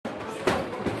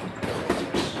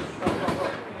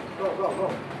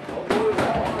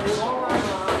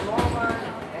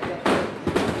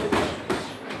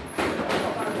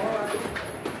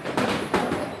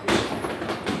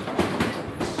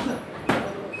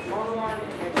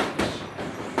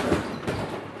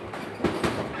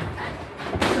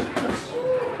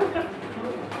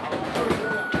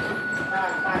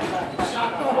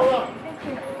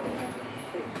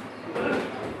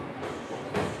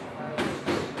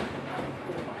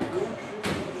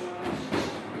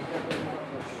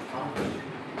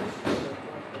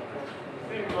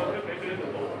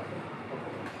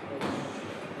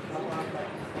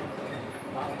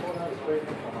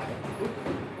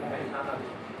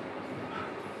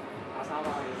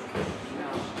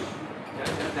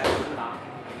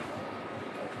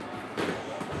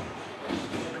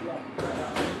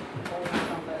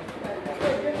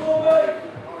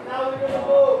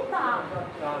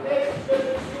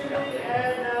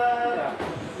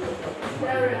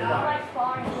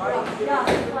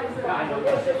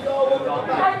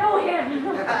I know him.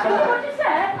 What you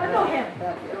said? I know him.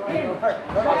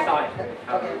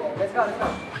 Okay, let's go.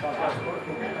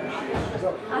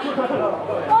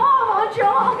 Oh, mon Dieu,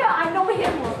 OK, I know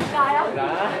him 喎，點解啊？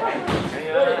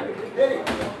 Ready,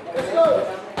 let's go.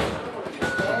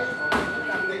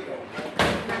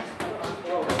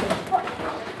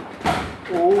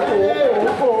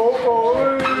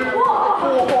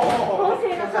好似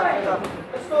啊 ，sorry。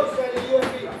 Let's go, Stanley, you and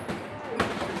me.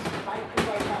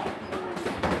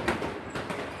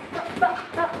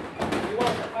 You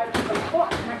want to fight to the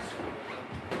foot?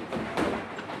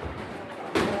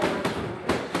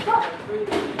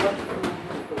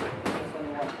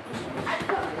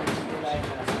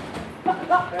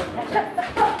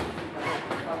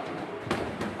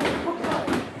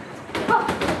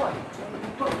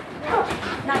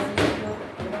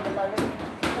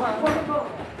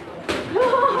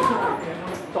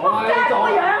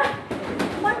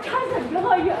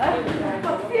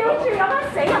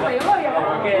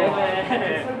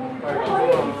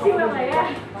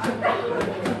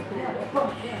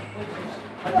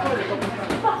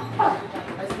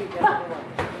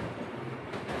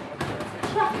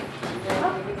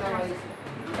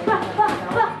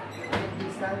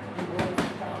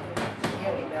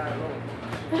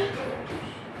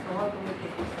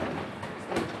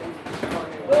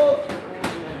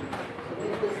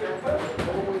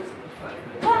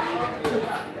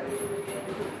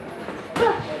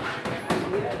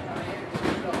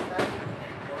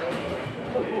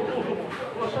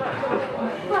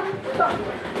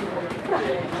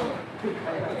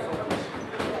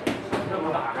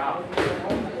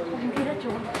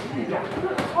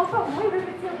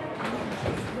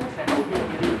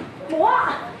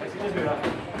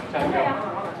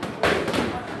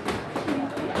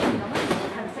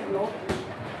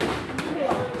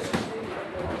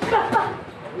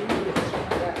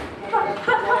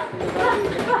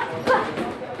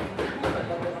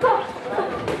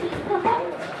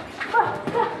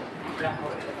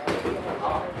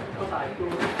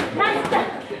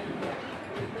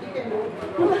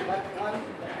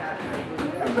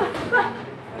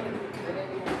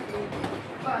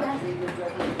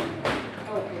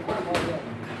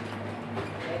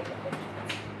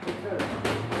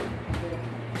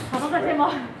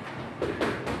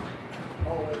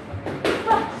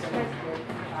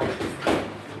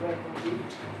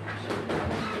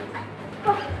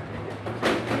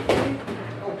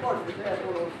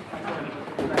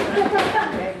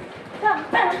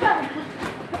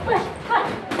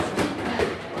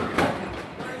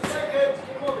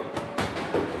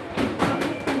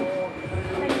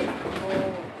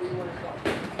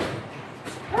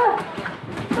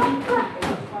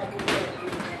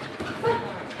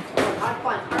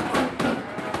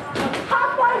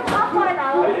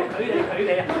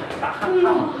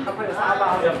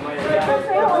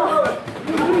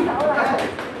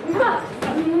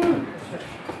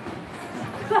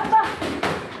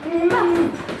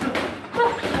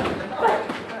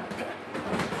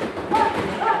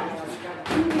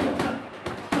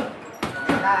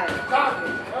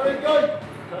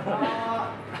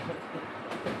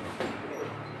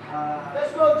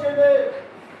 Let's go, Jimmy.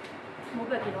 冇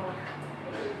腳跌落嚟。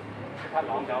即刻攞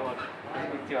走個，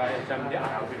照係上面啲牙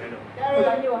有血喺度。Gary,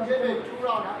 Jimmy, 2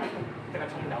 rounds. 即刻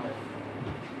衝走佢。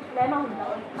你掹唔到。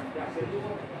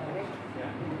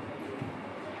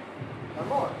One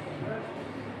more.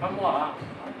 One more 啊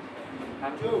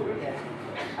？And Two.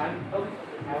 and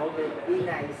I order. Be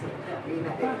nice. Be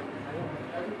nice.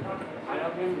 I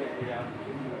don't think they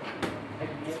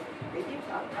They keep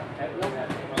up.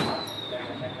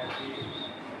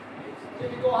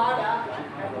 Jimmy, go hard, huh?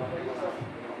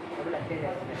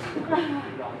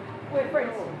 We're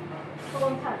friends. For a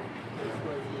long time.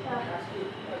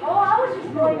 Oh, I was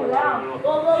just going around. Go,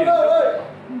 go, go, hey!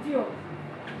 Deal.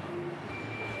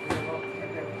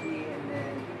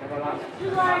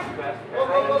 Just like, Go,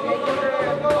 go, go, go, go,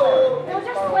 go, go! they were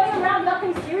just playing around,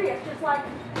 nothing serious. Just like,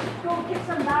 go kick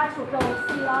some bags or go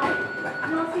see live.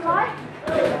 You know see live?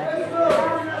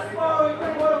 Let's go!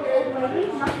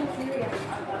 Ladies, nothing serious.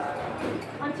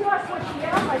 Until I switch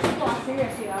here, like people are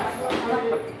serious here.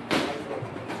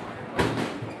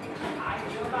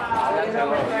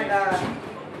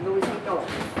 Luisito.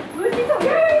 Luisito,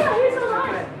 yeah, he's so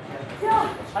nice. Yeah.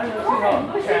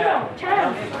 Luisito, Chan.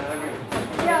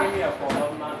 Yeah.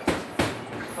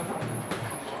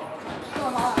 So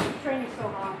hard. Training so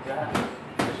hard.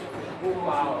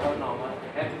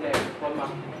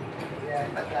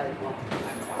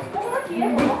 Có nói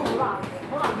chuyện của nó cũng làm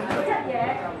chắc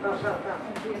vậy.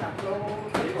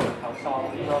頭喪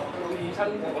呢個醫生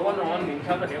如果温我練出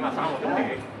都起碼3個鐘起。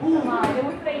同埋你會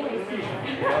飛起先。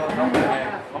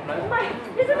唔係，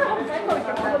你真係唔使對住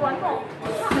我，你揾個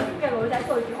黑嘅女仔對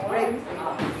住我咧，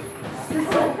你識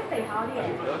地下啲嘢。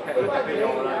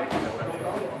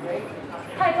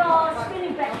係個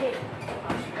spinning back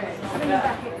kick。spinning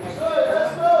back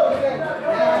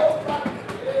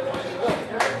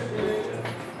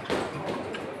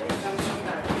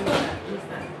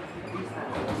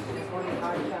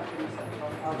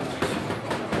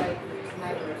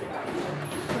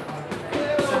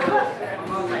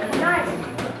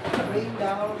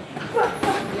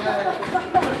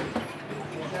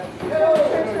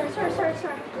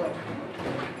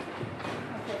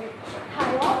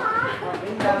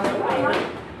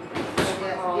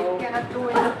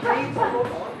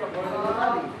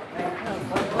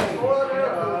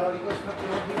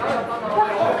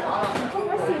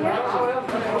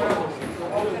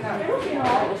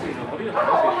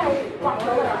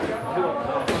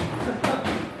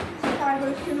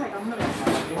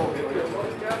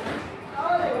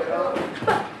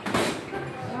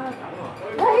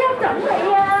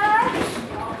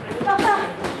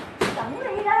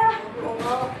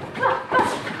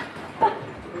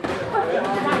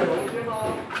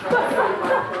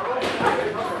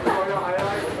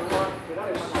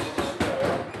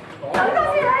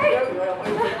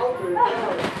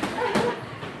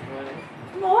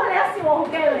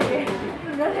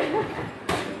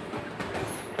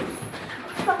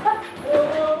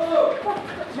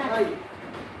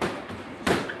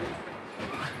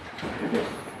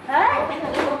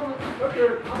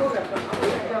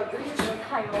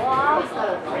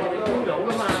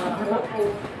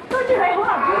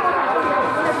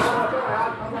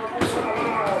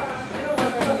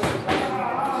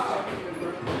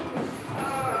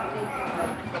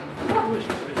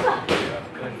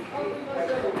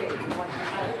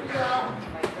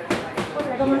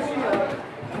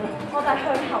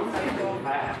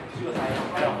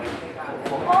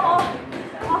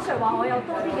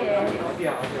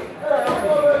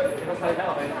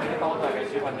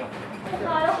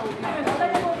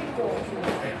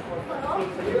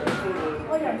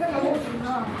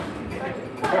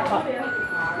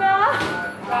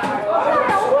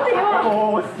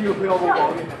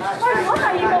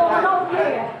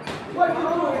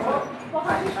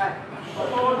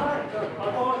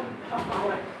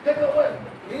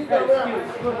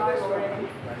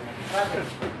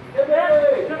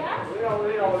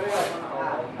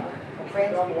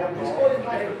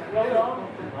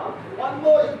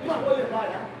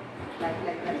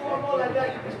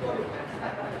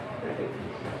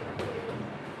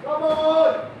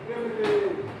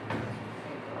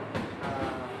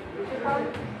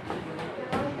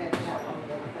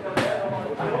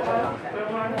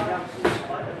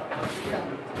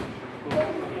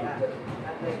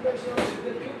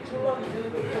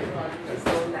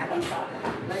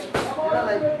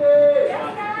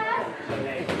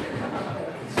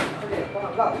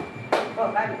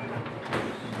back on.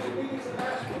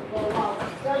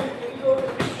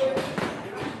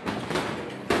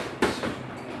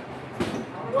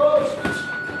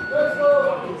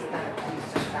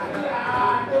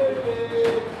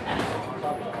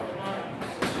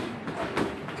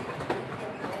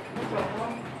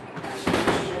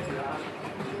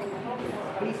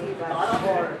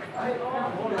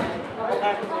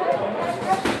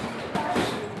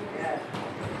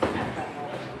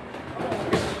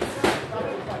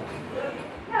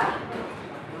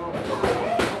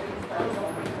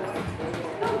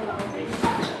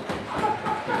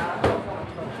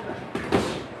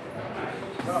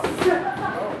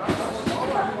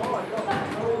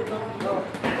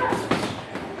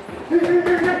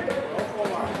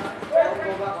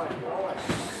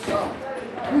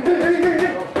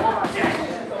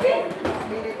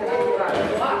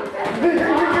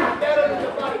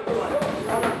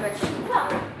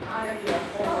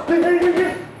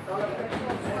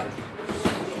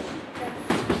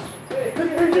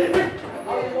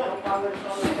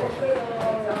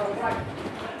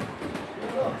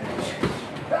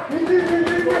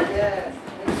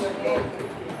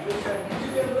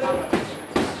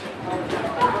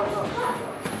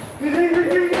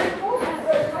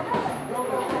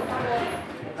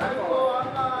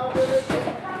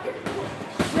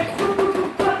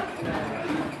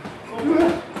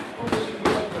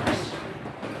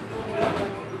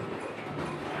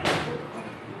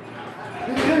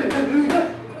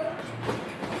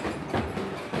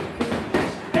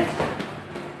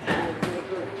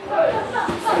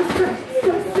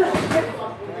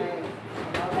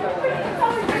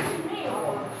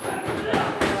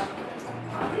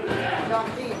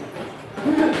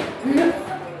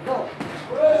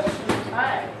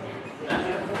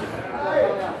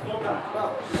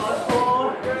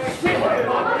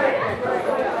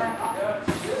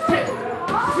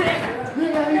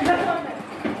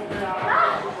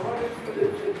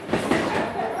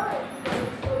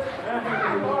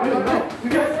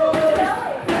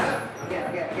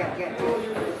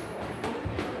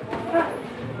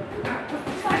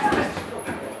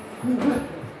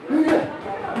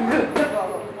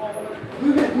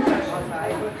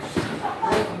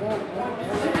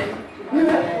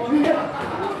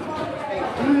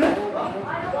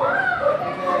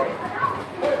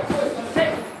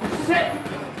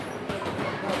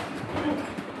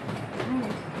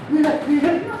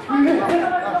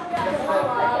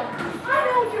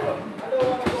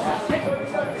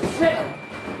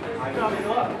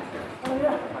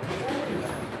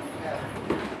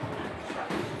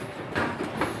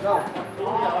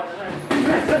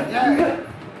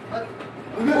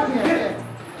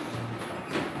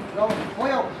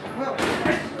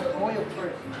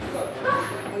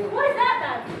 What is that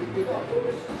then?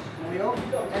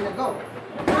 And then go.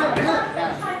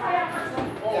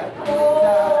 Yeah.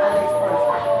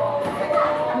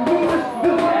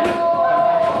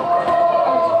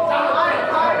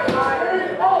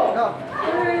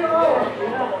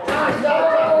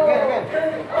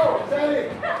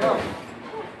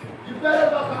 You better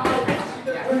not behind.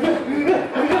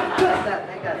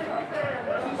 Like that.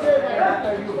 She said that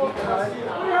after you I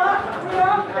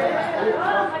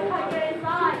can't get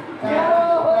inside.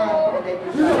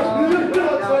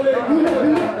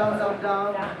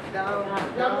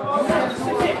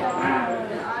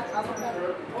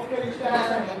 Okay, you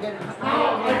stand.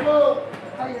 Now I will.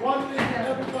 One thing,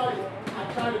 everybody. I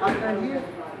try to After here,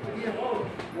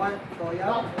 one, go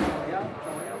up.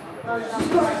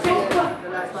 The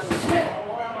last one.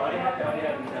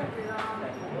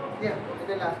 Yeah,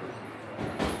 the last one.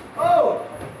 Oh!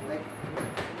 Like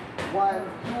 1,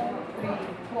 2, 3,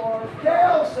 4,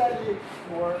 Kale said it.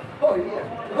 4. Oh yeah.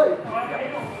 Hey.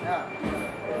 Yeah.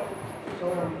 So.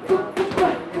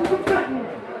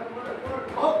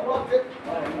 Oh, rock it.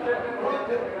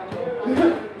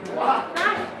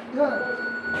 Good.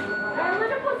 I'm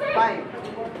gonna put it. 5.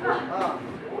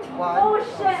 1. Oh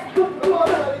shit. Come on,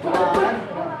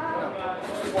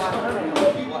 Sally.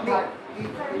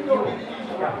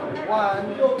 1,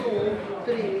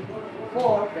 3,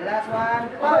 4. The last one.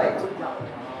 5.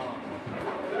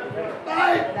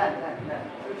 Done.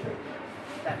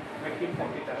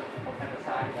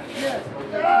 Yes.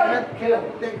 Kill.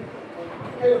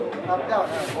 Up down.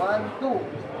 1, 2,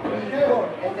 3, 4.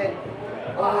 And then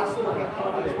always looking for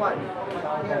each one.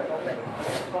 Here, open.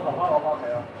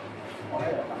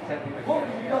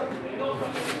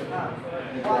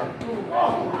 1, 2,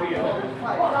 3, 4,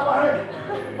 5.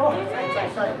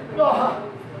 Side.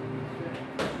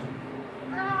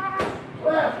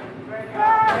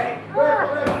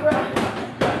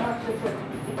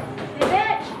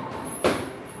 Bitch.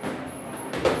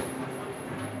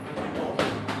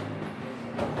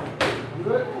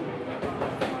 Good.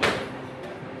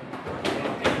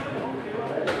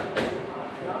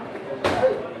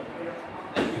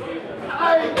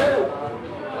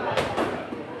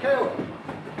 Kale.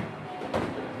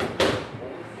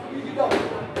 Easy go.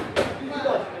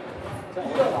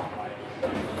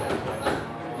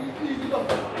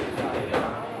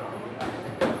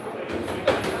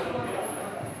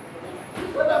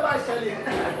 What am I selling?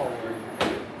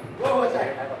 What was that?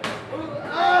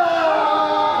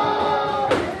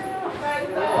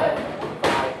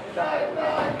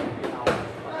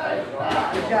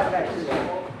 Good job, guys.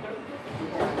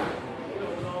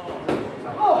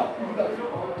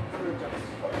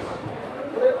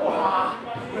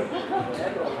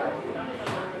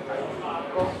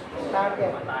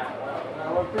 Target.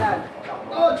 Our plan.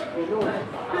 We lose.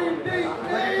 What is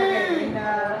okay in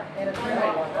a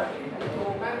tournament?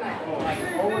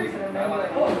 Always remember the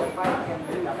fight can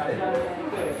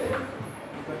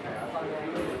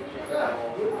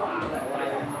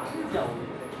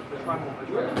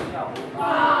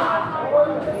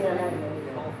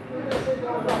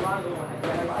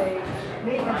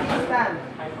make a deep stand.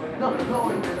 Don't go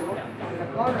into the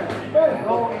corner.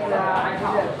 Go in the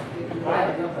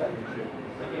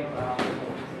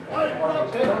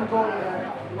middle. Don't go near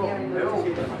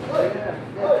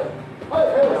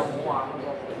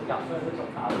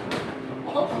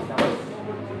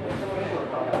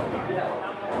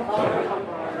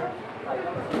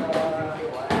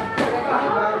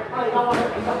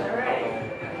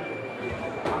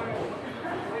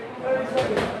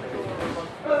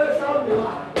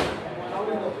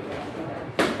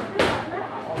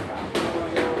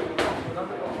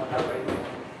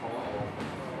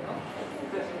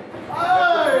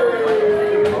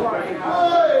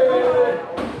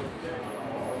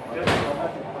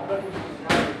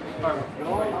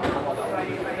the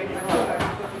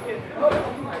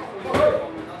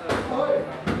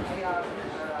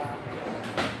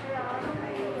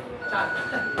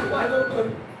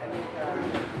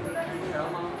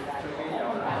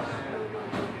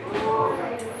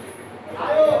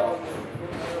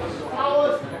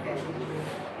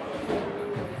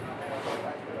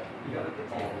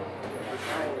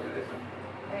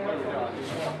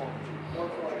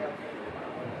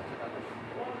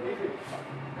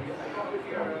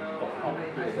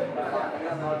Hey,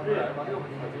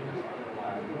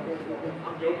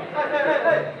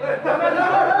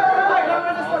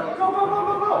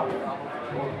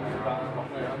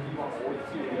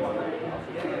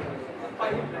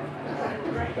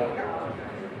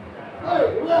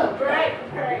 look!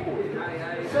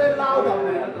 Say it louder.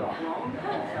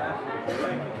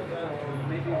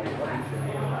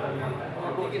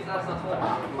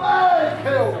 Hey,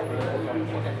 kill!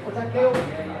 What's that kill?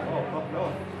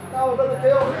 No, that's a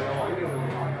kill.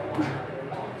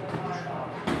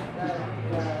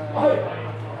 Hey!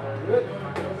 Good.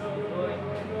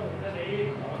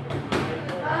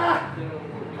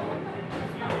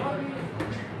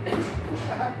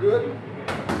 Good.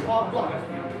 All block.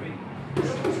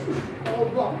 All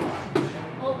block.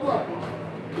 All block.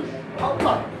 All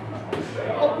block.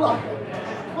 All block.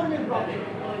 What do you mean block?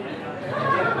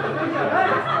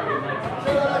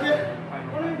 Say that again.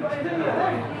 What do you mean?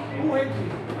 Who hit you?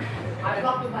 I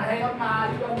blocked with my hand up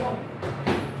my, you don't know.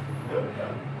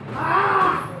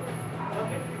 Ah!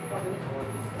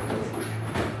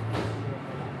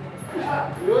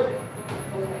 Good.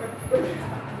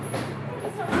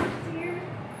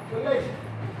 Release.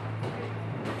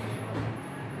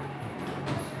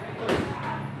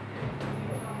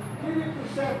 Give me 2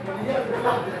 seconds. When he has the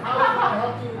glove, how is it going to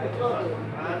help you with the glove?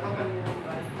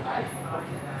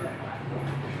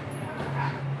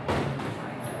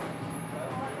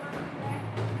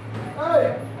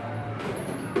 Hey!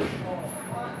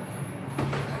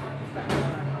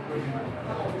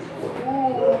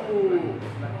 Ooh!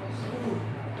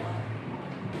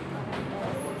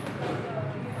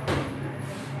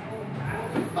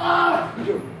 Ah!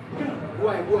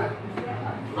 Buồn.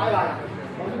 Ai là?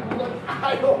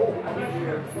 Ai đâu?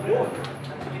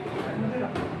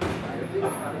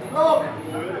 Không.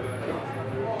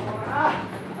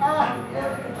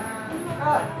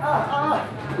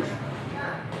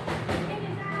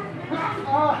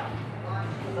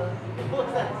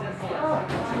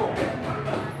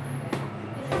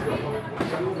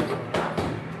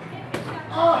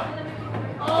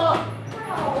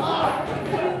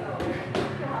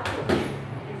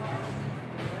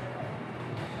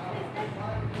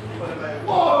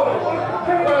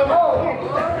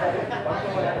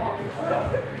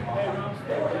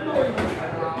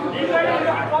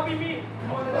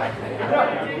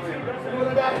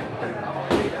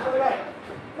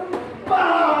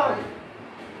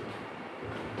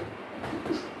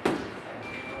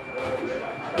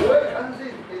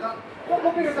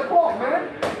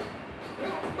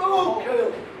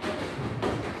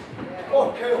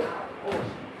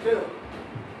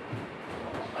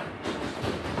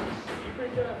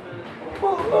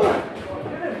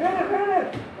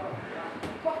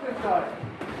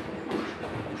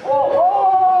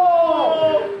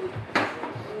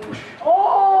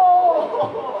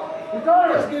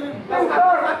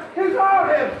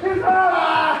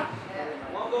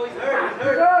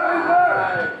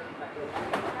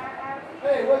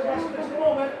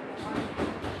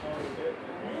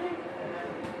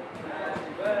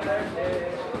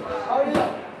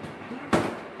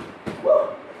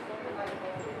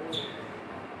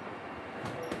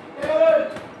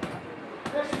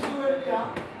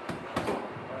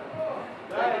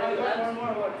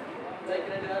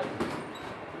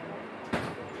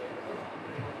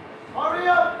 Hurry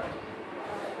up!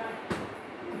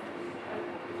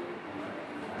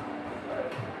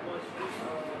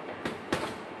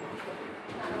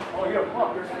 Oh, yeah, come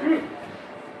on, there's three.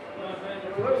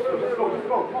 Let's go.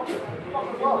 Come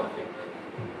on.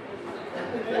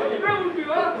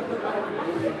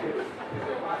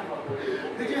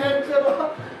 Did you hear him say,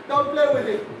 don't play with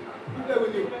it. You play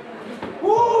with you.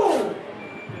 Woo!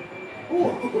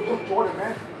 You took Jordan,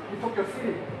 man. You took your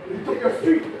city. You took your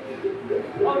street.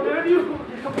 How dare you?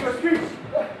 You took your streets.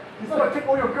 He's gonna take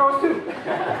all your girls too.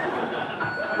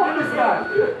 Fuck this guy.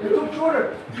 You took Jordan.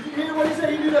 Did you hear what he said?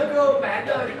 He knew that girl, man.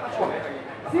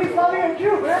 See, it's loving and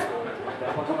cute, man.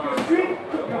 Took your street,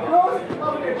 took your girls,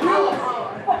 loving and cute.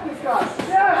 Fuck this guy.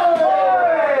 Yeah!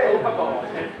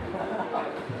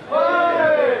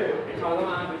 Hey!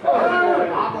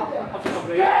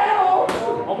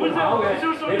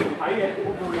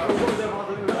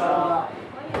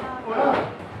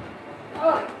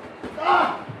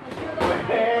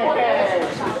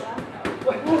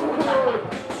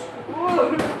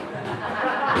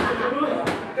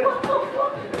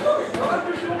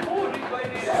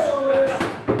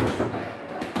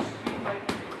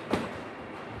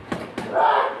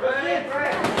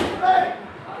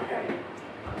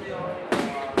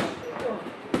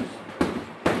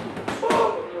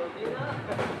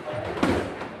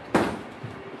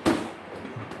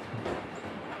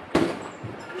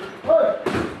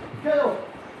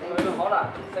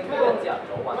 星期一朝頭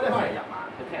早或者係日晚，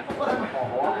佢聽日復課。哦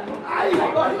好啊，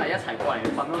咁咪一齊過嚟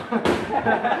瞓咯。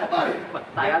喂，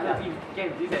大家都知驚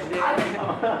唔知成啲？了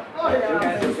解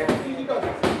了解。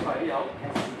佢有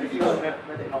呢個咩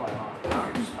地方嚟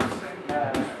啊？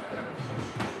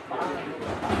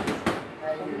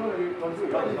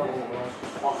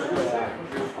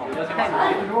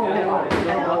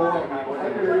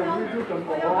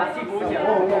阿師傅就好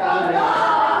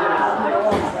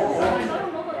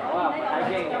啊，太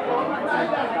驚嘅，但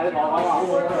係你同我講話，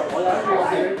我有一個係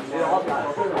你攞唔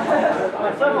係，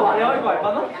所以我話你可以過嚟瞓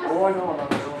咯。好啊，咁我等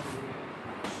你咯。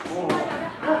好。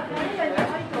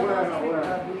好靚啊！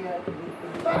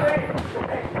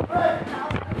好靚。